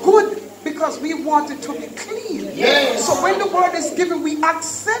was good because we wanted to be clean. So when the word is given, we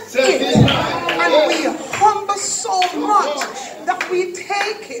accept it. And we humble so much that we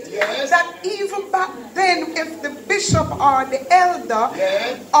take it. That even back then, if the bishop or the elder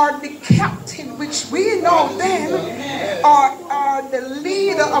or the captain, which we know then, or the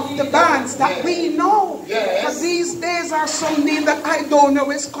leader of the bands that we know, because these days are so new that I don't know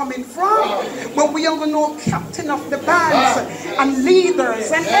where it's coming from. But we only know captain of the bands and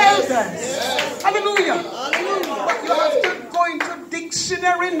leaders and elders. Hallelujah. But you have to go into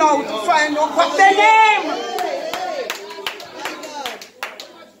dictionary now to find out what their name.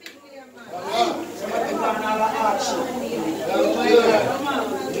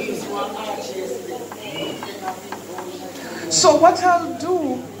 So what I'll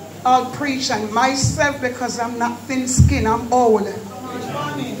do, I'll preach on myself because I'm not thin-skinned, I'm old.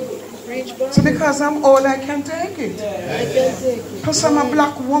 So because I'm old, I can take it. Because I'm a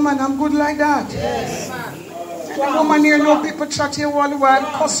black woman, I'm good like that. And the woman here know people chat you all the while,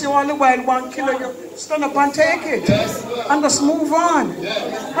 cuss you all the while, want to kill you. Stand up and take it. And just move on.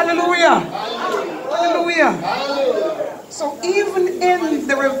 Hallelujah. Hallelujah. So even in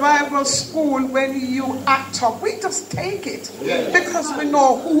the revival school, when you act up, we just take it. Because we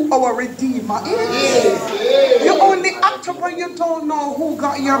know who our Redeemer is. You only act up when you don't know who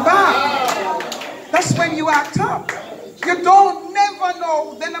got your back. That's when you act up. You don't never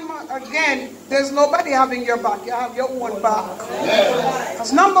know. Then again, there's nobody having your back. You have your own back.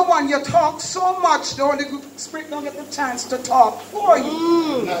 Because number one, you talk so much, the Holy Spirit don't get the chance to talk for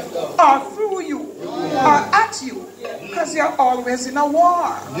you, or through you, or at you. Because you're always in a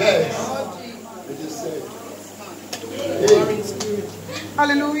war.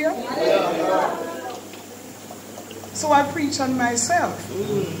 Hallelujah. So I preach on myself.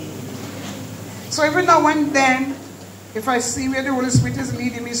 So every now and then, if I see where the Holy Spirit is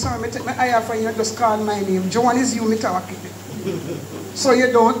leading me, so I take my eye off and you just call my name. Joan is you me talking. So you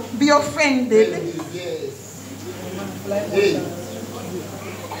don't be offended.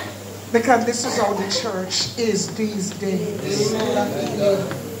 Because this is how the church is these days.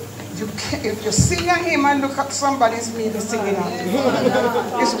 if you sing a hymn and look at somebody's me to sing it out.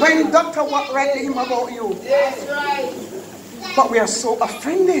 It's when Dr. Watt read the hymn about you. That's right. But we are so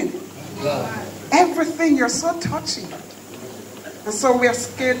offended. Everything, you're so touchy. And so we are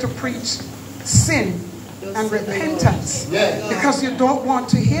scared to preach sin and repentance because you don't want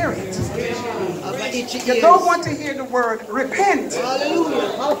to hear it. You don't want to hear the word repent.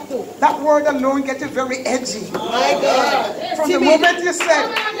 That word alone gets very edgy. From the moment you say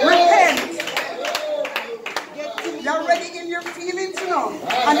repent, you're already in your feelings now,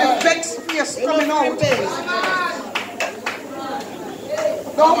 and the vexed face coming out.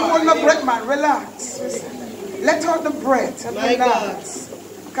 Don't hold no breath, man. Relax. Let out the breath and relax.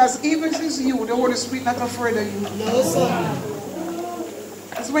 Because even if it's you, the Holy Spirit not afraid of you. No, sir.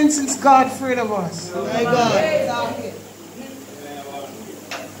 It's when since God afraid of us. My God.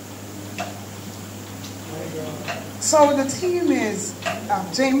 So the theme is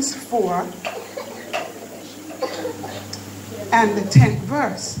James 4 and the 10th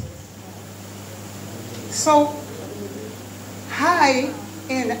verse. So, I,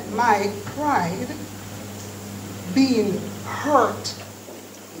 in my pride, being hurt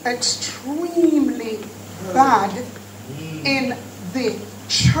extremely bad in the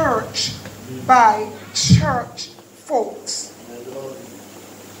church by church folks.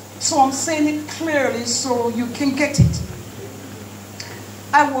 So I'm saying it clearly so you can get it.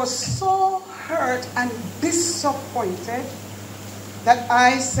 I was so hurt and disappointed that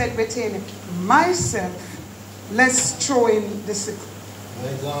I said within myself, let's throw in the sickle.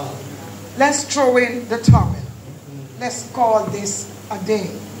 Let's throw in the towel. Let's call this a day.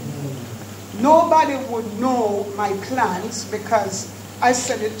 Nobody would know my plans because I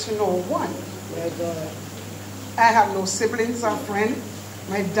said it to no one. I have no siblings or friends.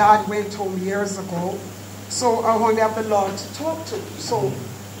 My dad went home years ago, so I only have the Lord to talk to. So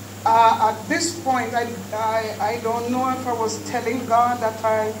at this point, I don't know if I was telling God that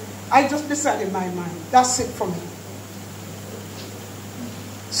I just decided in my mind, that's it for me.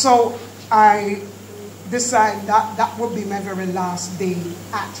 So I decided that that would be my very last day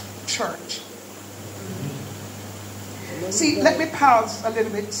at church. See, let me pause a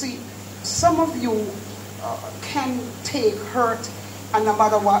little bit. See, some of you can take hurt, and no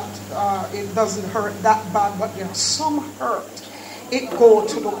matter what, it doesn't hurt that bad, but there are some hurt. It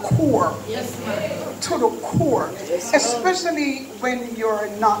goes to the core. Yes, ma'am. To the core. Yes, especially when you're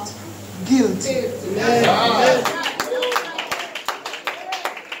not guilty. Yes.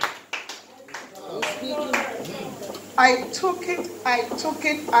 I took it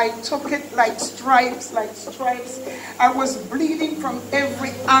like stripes. I was bleeding from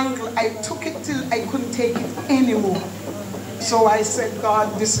every angle. I took it till I couldn't take it anymore. So I said,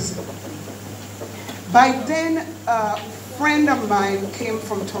 God, this is it. By then, a friend of mine came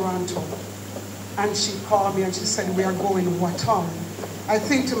from Toronto, and she called me and she said, we are going to Waton. I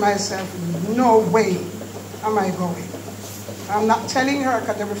think to myself, no way am I going. I'm not telling her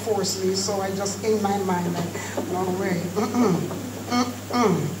because they will force me, so I just, in my mind, like, no way.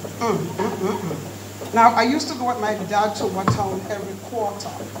 Now, I used to go with my dad to Waton every quarter,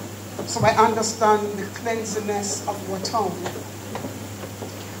 so I understand the cleanliness of Waton.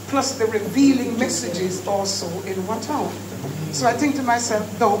 Plus the revealing messages also in Waton. So I think to myself,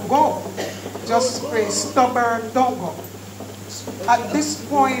 don't go. Just stay stubborn, don't go. At this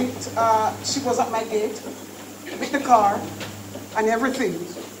point, she was at my gate with the car and everything.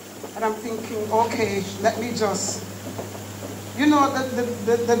 And I'm thinking, okay, let me just, you know,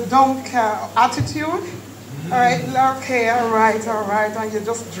 the don't care attitude. All right, okay, all right. And you're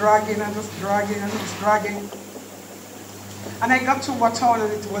just dragging and just dragging and just dragging. And I got to Waton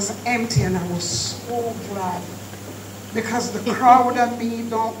and it was empty, and I was so glad. Because the crowd and me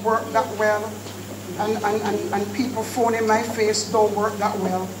don't work that well. And people phone in my face don't work that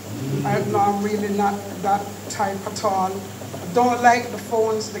well. No, I'm really not that type at all. I don't like the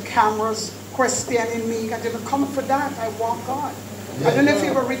phones, the cameras questioning me. I didn't come for that. I want God. I don't know if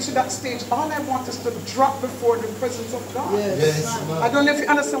you ever reached that stage. All I want is to drop before the presence of God. Yes. I don't know if you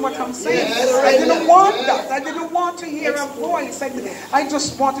understand what I'm saying. Yes. I didn't want that. I didn't want to hear a voice. I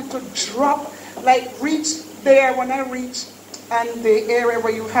just wanted to drop, like reach there when I reach, and the area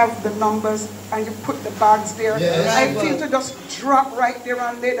where you have the numbers and you put the bags there. Yes. I feel to just drop right there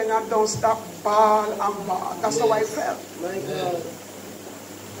and lay, and I don't stop, bawl and bawl. That's how I felt. My God.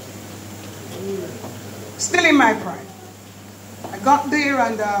 Still in my pride. I got there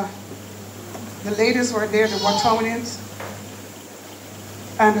and the ladies were there, the Watonians.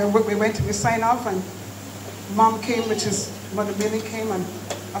 And we went to sign off, and Mom came, which is Mother Millie came, and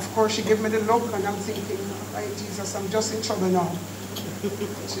of course she gave me the look, and I'm thinking, right, Jesus, I'm just in trouble now.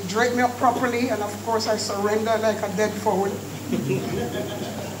 She draped me up properly, and of course I surrendered like a dead fowl.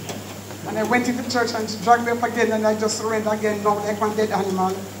 And I went into church and she dragged me up again, and I just surrendered again, now like one dead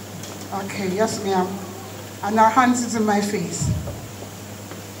animal. Okay, yes ma'am. And her hands is in my face.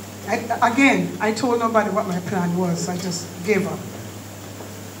 I told nobody what my plan was. I just gave up.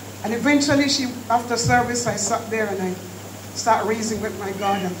 And eventually, after service, I sat there and I started raising with my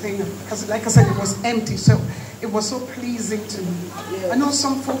God and thing. Because like I said, it was empty, so it was so pleasing to me. I know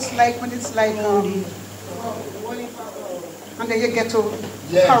some folks like when it's like, and then you get to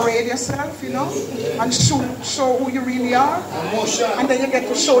parade yourself, you know, and show who you really are. And then you get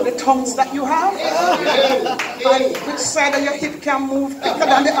to show the tongues that you have. And which side of your hip can move quicker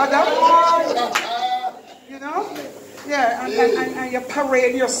than the other. You know? Yeah, and you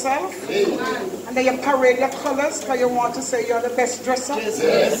parade yourself. And then you parade your colors because you want to say you're the best dresser.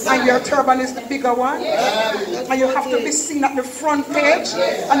 And your turban is the bigger one. And you have to be seen at the front page.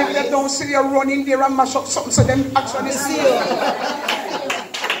 And if they don't see you running there and mash up something so them actually see you.